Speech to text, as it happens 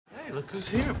Hey, look who's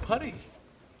here, Puddy.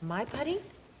 My Puddy?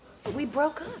 We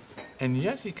broke up. And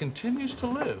yet he continues to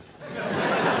live.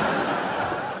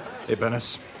 Hey,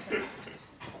 Benes.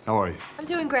 How are you? I'm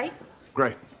doing great.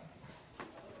 Great.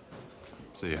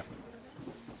 See ya.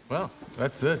 Well,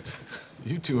 that's it.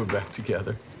 You two are back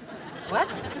together. What?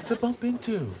 The bump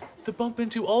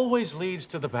into always leads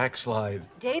to the backslide.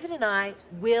 David and I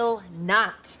will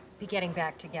not be getting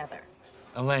back together.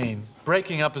 Elaine,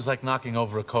 breaking up is like knocking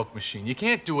over a Coke machine. You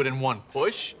can't do it in one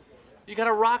push. You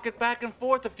gotta rock it back and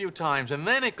forth a few times, and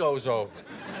then it goes over.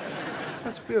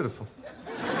 That's beautiful.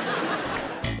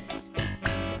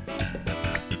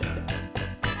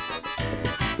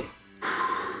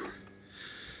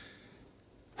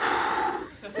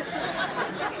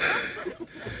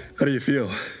 How do you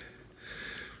feel?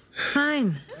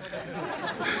 Fine.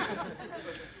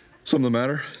 Something the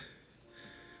matter?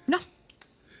 No.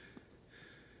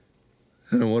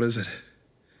 And what is it?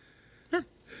 No,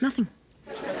 nothing.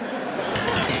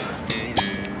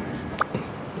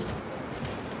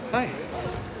 Hi.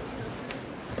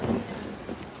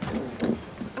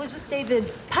 I was with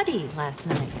David Puddy last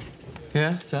night.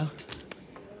 Yeah, so?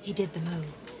 He did the move.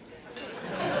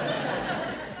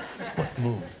 What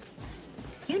move?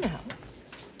 You know.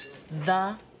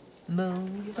 The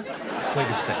move. Wait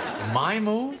a second. My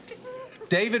move?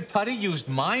 David Puddy used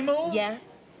my move? Yes.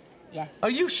 Yes. Are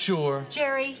you sure?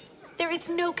 Jerry, there is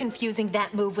no confusing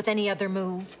that move with any other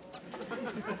move.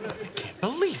 I can't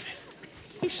believe it.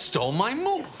 He stole my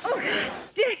move. Oh, God.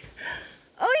 Dave.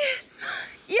 Oh, yes.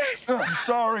 Yes. Oh, I'm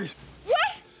sorry.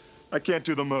 What? I can't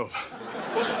do the move.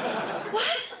 What?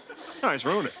 No, he's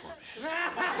ruined it for me.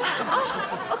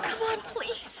 Oh, come on,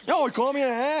 please. No, he called me a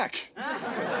hack.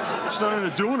 Just not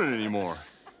into doing it anymore.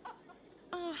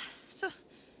 Oh, so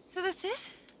that's it?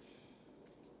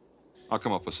 I'll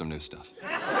come up with some new stuff. So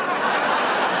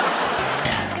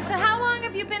how long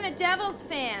have you been a Devils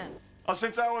fan?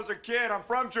 Since I was a kid. I'm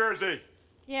from Jersey.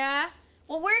 Yeah?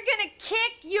 Well, we're gonna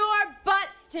kick your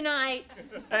butts tonight.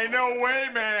 Hey, no way,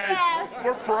 man. Yes.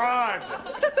 We're primed.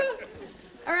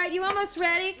 All right, you almost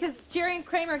ready? Because Jerry and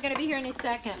Kramer are gonna be here any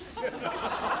second.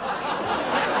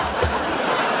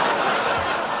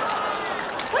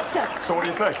 What the? So what do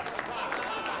you think?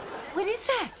 What is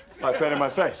that? I painted my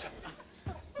face.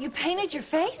 You painted your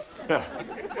face? Yeah.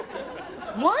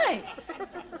 Why?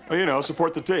 Well, you know,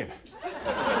 support the team.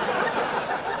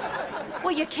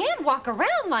 Well, you can't walk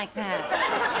around like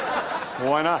that.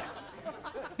 Well, why not?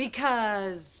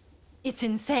 Because it's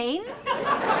insane?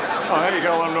 Oh, hey, you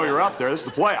gotta let them know you're out there. This is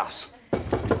the playoffs.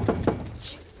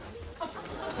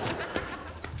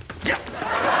 Yeah.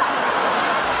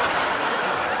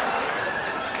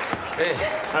 Hey.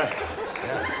 Hey.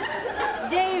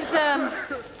 Dave's,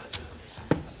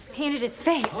 painted his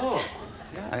face. Oh,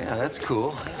 yeah, that's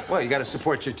cool. Well, you got to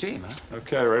support your team, huh?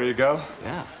 Okay, ready to go?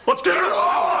 Yeah. Let's get it on!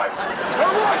 All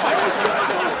right!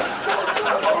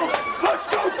 Let's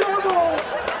go, Devils!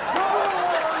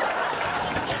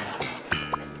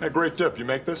 Hey, great dip. You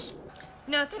make this?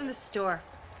 No, it's from the store.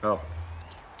 Oh.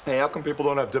 Hey, how come people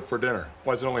don't have dip for dinner?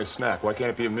 Why is it only a snack? Why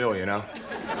can't it be a meal, you know?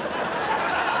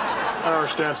 I don't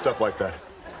understand stuff like that.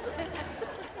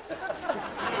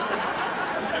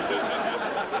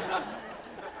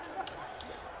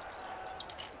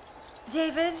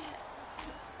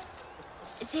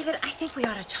 David, I think we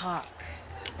ought to talk.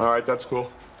 All right, that's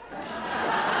cool.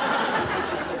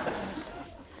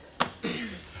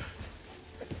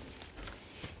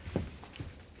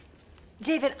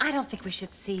 David, I don't think we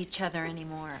should see each other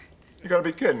anymore. You gotta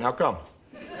be kidding. How come?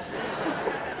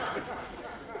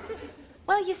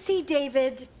 Well, you see,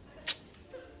 David,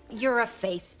 you're a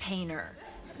face painter.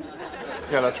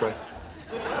 Yeah, that's right.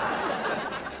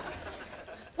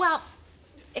 Well,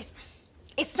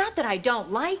 it's not that I don't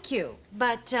like you,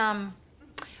 but,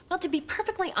 well, to be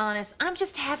perfectly honest, I'm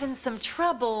just having some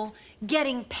trouble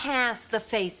getting past the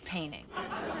face painting.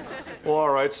 Well,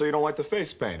 all right, so you don't like the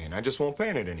face painting. I just won't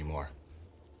paint it anymore.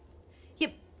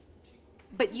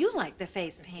 But you like the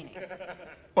face painting.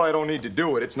 Well, I don't need to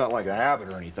do it. It's not like a habit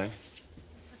or anything.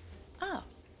 Oh.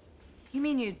 You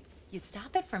mean you'd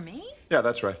stop it for me? Yeah,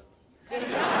 that's right.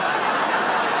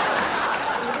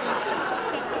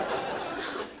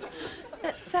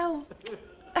 That's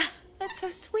so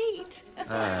sweet.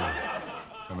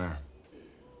 Come here.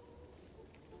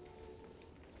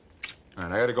 All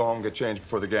right, I gotta go home and get changed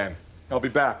before the game. I'll be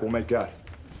back. We'll make out.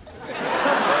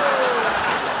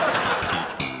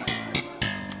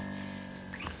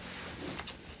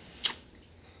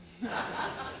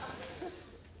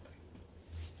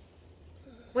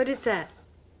 What is that?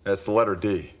 That's the letter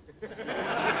D.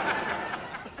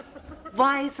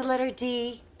 Why is the letter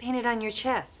D painted on your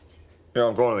chest? You know,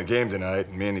 I'm going to the game tonight,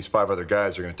 and me and these 5 other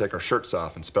guys are going to take our shirts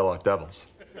off and spell out devils.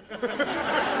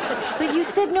 But you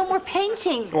said no more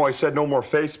painting. Oh, I said no more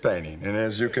face painting, and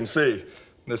as you can see,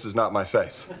 this is not my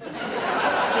face. Yeah,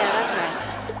 that's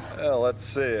right. Well, let's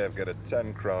see. I've got a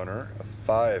 10 kroner, a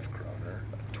 5 kroner,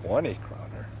 a 20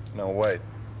 kroner. No, wait.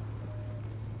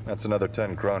 That's another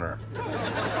 10 kroner.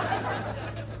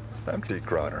 Empty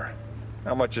kroner.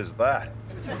 How much is that?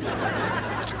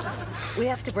 We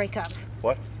have to break up.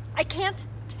 What? I can't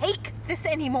take this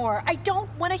anymore. I don't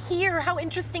want to hear how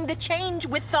interesting the change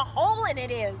with the hole in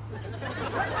it is.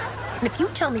 And if you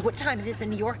tell me what time it is in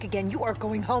New York again, you are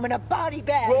going home in a body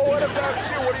bag. Well, what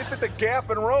about you? What do you think the Gap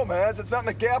in Rome has? It's not in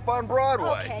the Gap on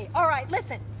Broadway. Okay, all right,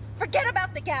 listen. Forget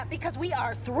about the Gap because we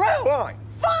are through. Fine.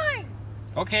 Fine.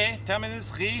 Okay, Terminal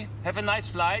 3. Have a nice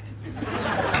flight.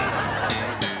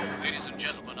 Ladies and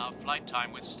gentlemen, our flight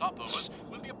time with stopovers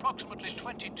will be approximately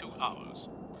 22 hours.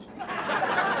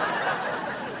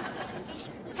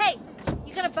 Hey,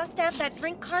 you gonna bust out that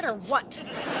drink card or what?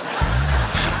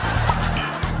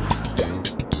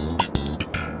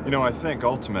 You know, I think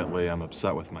ultimately I'm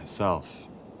upset with myself.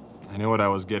 I knew what I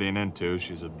was getting into.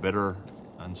 She's a bitter,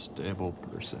 unstable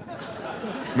person.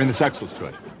 I mean, the sex was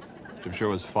good, which I'm sure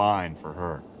was fine for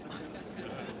her.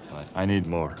 But I need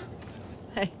more.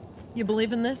 Hey, you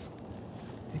believe in this?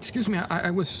 Excuse me, I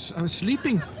was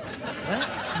sleeping. Well,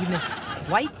 you missed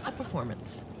quite a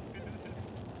performance.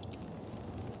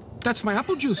 That's my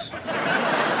apple juice.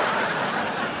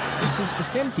 This is the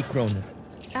 50 kroner.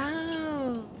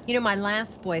 Oh. You know, my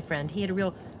last boyfriend, he had a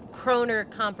real kroner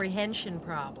comprehension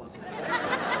problem. You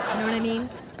know what I mean?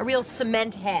 A real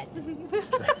cement head.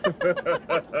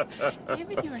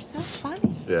 David, you are so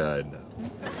funny. Yeah, I know.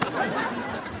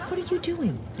 What are you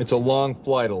doing? It's a long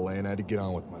flight, Elaine. I had to get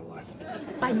on with my life.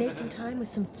 By making time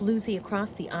with some floozy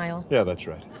across the aisle. Yeah, that's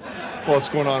right. Well, what's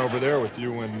going on over there with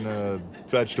you and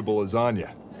vegetable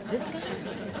lasagna? This guy?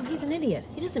 Oh, he's an idiot.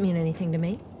 He doesn't mean anything to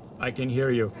me. I can hear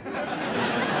you.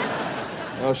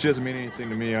 Well, she doesn't mean anything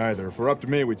to me either. If it were up to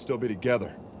me, we'd still be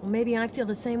together. Well, maybe I feel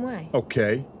the same way.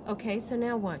 Okay. Okay, so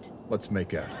now what? Let's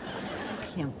make out. I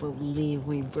can't believe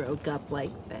we broke up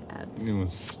like that. It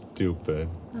was stupid.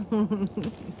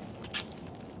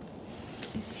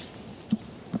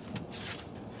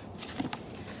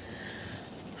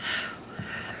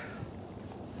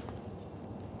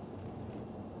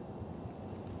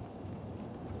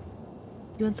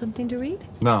 You want something to read?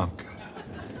 No, I'm good.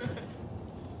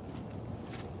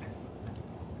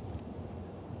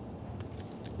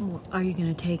 Well, are you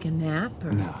going to take a nap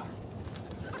or? No.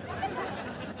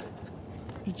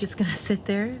 You just going to sit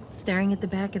there staring at the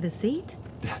back of the seat?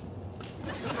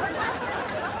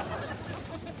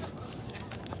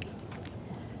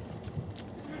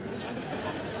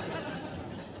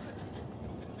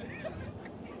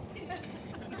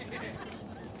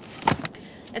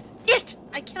 That's it!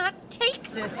 I cannot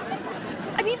take this.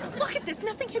 I mean, look at this.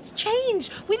 Nothing has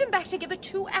changed. We've been back together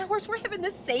 2 hours. We're having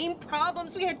the same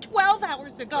problems we had 12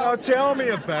 hours ago. Oh, tell me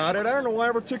about it. I don't know why I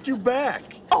ever took you back.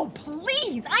 Oh,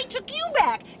 please! I took you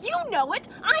back. You know it.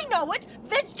 I know it.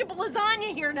 Vegetable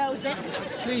lasagna here knows it.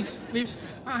 Please,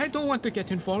 I don't want to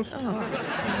get involved. Oh, I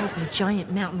hope a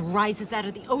giant mountain rises out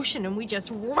of the ocean and we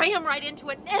just ram right into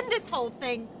it and end this whole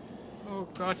thing. Oh,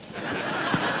 God.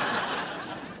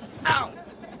 Ow!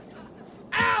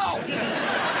 Ow!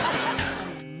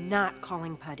 I'm not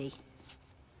calling Puddy.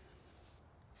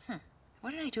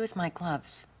 What did I do with my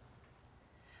gloves?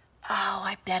 Oh,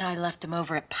 I bet I left them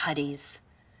over at Puddy's.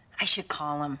 I should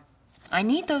call him. I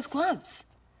need those gloves.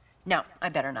 No, I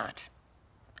better not.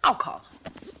 I'll call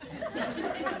him.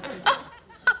 Oh,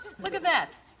 look at that.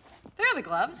 There are the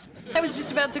gloves. I was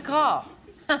just about to call.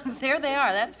 There they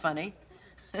are. That's funny.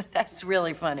 That's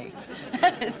really funny.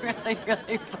 That is really,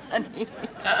 really funny.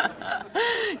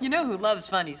 You know who loves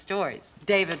funny stories?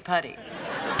 David Puddy.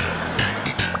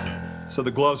 So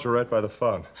the gloves were right by the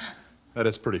phone. That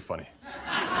is pretty funny.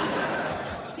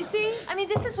 You see? I mean,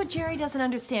 this is what Jerry doesn't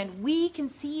understand. We can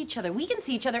see each other. We can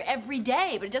see each other every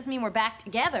day, but it doesn't mean we're back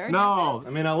together. No, I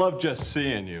mean, I love just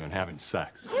seeing you and having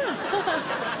sex.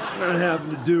 Not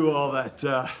having to do all that,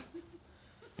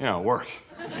 work.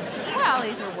 Well,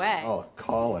 either way. Oh,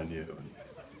 calling you and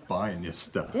buying you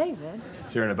stuff. David.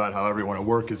 It's hearing about how everyone at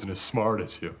work isn't as smart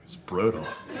as you. It's brutal.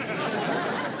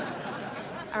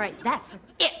 All right, that's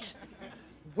it.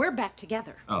 We're back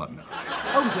together. Oh, no.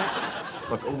 Oh, yeah.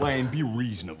 Look, Elaine, be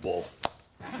reasonable.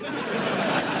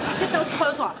 Get those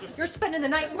clothes off. You're spending the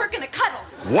night and we're gonna cuddle.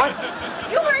 What?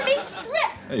 You heard me,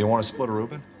 strip. Hey, you want to split a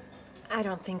Reuben? I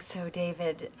don't think so,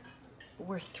 David.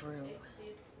 We're through.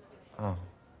 Oh.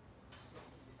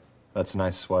 That's a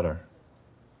nice sweater.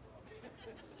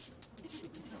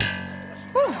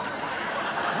 Whew.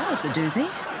 That was a doozy.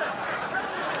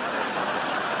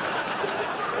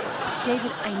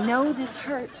 David, I know this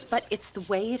hurts, but it's the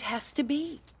way it has to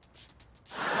be.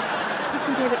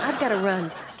 Listen, David, I've got to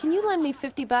run. Can you lend me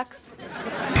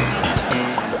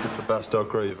 $50? Is the best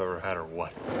okra you've ever had, or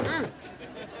what?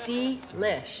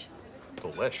 Delish.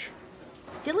 Delish.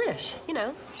 Delish, you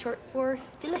know, short for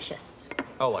delicious.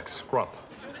 Oh, like scrump.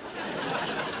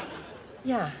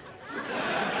 Yeah.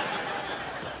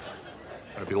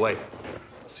 I'm gonna be late.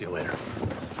 See you later.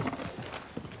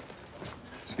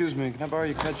 Excuse me, can I borrow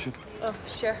your ketchup? Oh,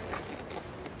 sure.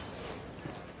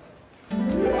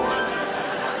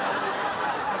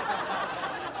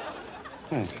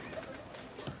 Thanks.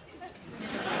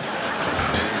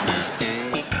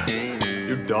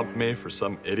 You dumped me for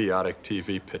some idiotic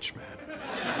TV pitchman.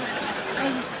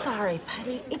 I'm sorry,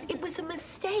 Puddy. It was a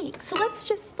mistake. So let's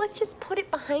just put it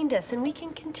behind us and we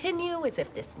can continue as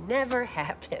if this never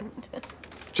happened.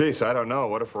 Jeez, I don't know.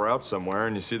 What if we're out somewhere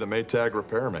and you see the Maytag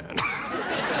repairman?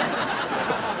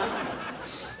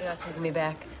 You're not taking me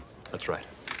back. That's right.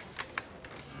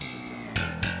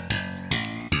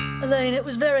 Elaine, it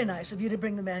was very nice of you to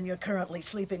bring the man you're currently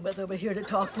sleeping with over here to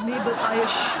talk to me, but I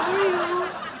assure you,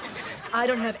 I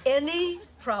don't have any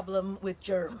problem with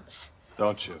germs.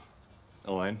 Don't you,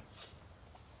 Elaine?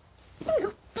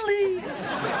 Oh, please.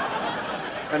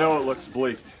 I know it looks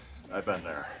bleak. I've been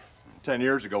there. 10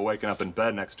 years ago, waking up in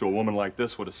bed next to a woman like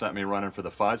this would have sent me running for the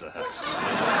FISA hex.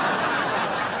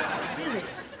 Really?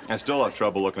 I still have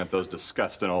trouble looking at those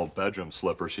disgusting old bedroom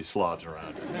slippers she slobs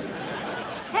around.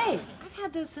 Hey, I've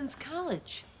had those since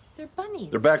college. They're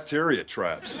bunnies. They're bacteria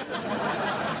traps.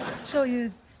 So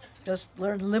you just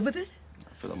learn to live with it?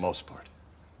 For the most part.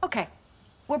 Okay,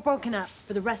 we're broken up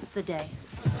for the rest of the day.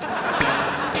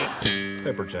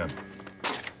 Paper jam.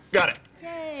 Got it.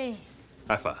 Yay.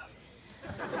 High five.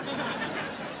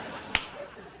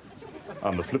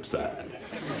 On the flip side.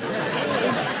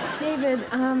 David,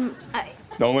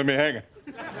 Don't leave me hanging.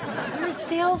 you're a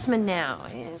salesman now.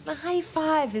 The high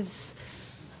five it's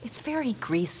very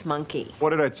grease monkey. What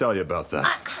did I tell you about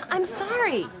that? I'm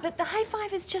sorry, but the high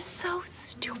five is just so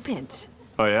stupid.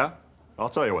 Oh, yeah? I'll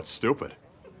tell you what's stupid.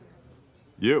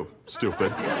 You,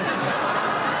 stupid.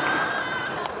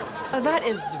 Oh, that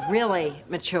is really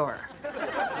mature.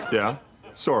 Yeah?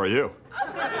 So are you.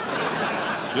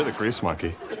 You're the grease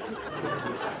monkey.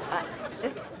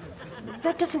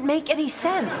 That doesn't make any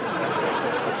sense.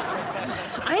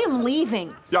 I am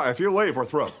leaving. Yeah, if you leave, we're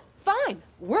through. Fine,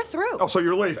 we're through. Oh, so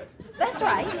you're leaving? That's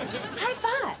right. High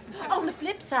five. On the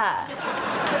flip side.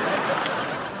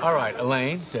 All right,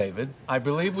 Elaine, David, I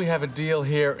believe we have a deal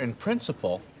here in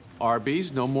principle.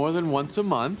 Arby's no more than once a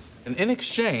month. And in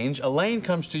exchange, Elaine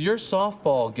comes to your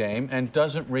softball game and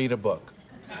doesn't read a book.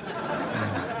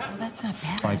 That's not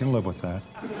bad. I can live with that.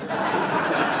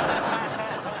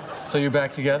 So you're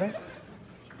back together?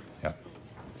 Yeah.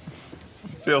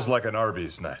 Feels like an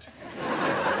Arby's night.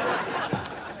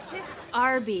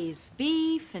 Arby's,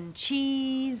 beef and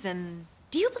cheese and...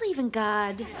 Do you believe in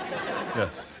God?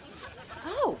 Yes.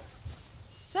 Oh,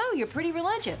 so you're pretty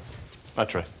religious.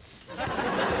 That's right.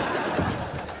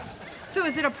 So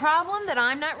is it a problem that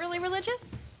I'm not really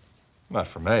religious? Not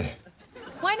for me.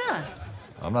 Why not?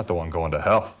 I'm not the one going to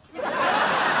hell.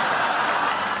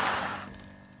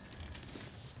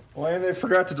 Elaine, they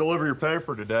forgot to deliver your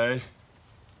paper today.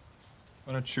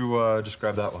 Why don't you just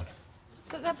grab that one?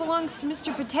 That belongs to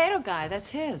Mr. Potato Guy. That's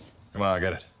his. Come on,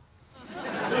 get it.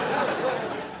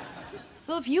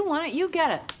 Well, if you want it, you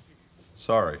get it.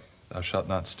 Sorry, thou shalt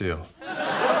not steal.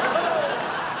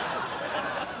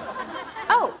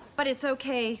 Oh, but it's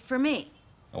okay for me.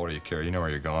 Oh, what do you care? You know where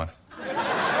you're going. All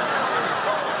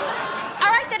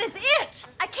right, that is it.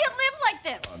 I can't live like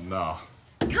this. Oh, no.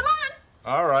 Come on.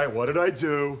 All right, what did I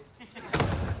do?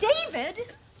 David,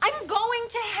 I'm going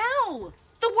to hell.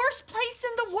 The worst place in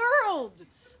the world.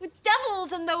 With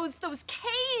devils and those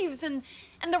caves and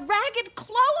the ragged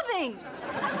clothing.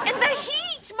 And the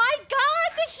heat. My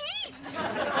God, the heat.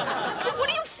 What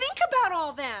do you think about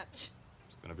all that? It's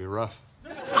gonna be rough.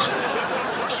 You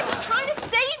should be trying to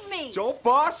save me. Don't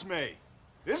boss me.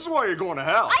 This is why you're going to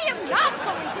hell. I am not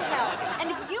going to hell. And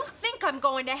if you think I'm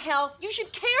going to hell, you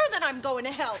should care that I'm going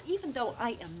to hell, even though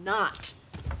I am not.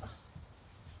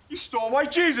 You stole my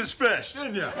Jesus fish,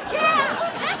 didn't you?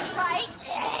 Yeah, that's right.